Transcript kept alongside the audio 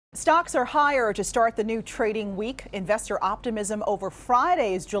Stocks are higher to start the new trading week. Investor optimism over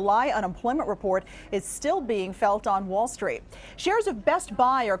Friday's July unemployment report is still being felt on Wall Street. Shares of Best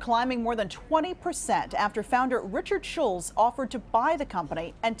Buy are climbing more than 20% after founder Richard Schulz offered to buy the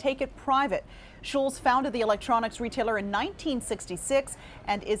company and take it private. Schulz founded the electronics retailer in 1966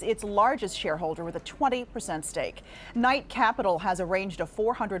 and is its largest shareholder with a 20% stake. Knight Capital has arranged a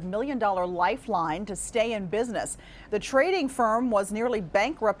 $400 million lifeline to stay in business. The trading firm was nearly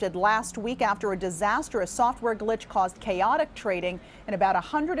bankrupted last week after a disastrous software glitch caused chaotic trading in about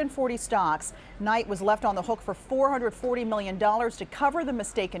 140 stocks. Knight was left on the hook for $440 million to cover the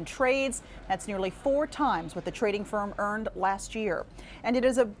mistaken trades. That's nearly 4 times what the trading firm earned last year. And it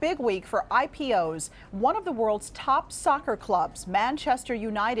is a big week for IPOs. One of the world's top soccer clubs, Manchester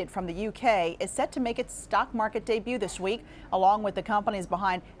United from the UK, is set to make its stock market debut this week, along with the companies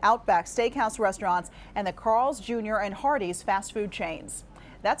behind Outback Steakhouse restaurants and the Carl's Jr. and Hardee's fast food chains.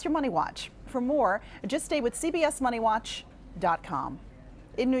 That's your Money Watch. For more, just stay with CBSMoneyWatch.com.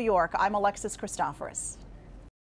 In New York, I'm Alexis Christoforous.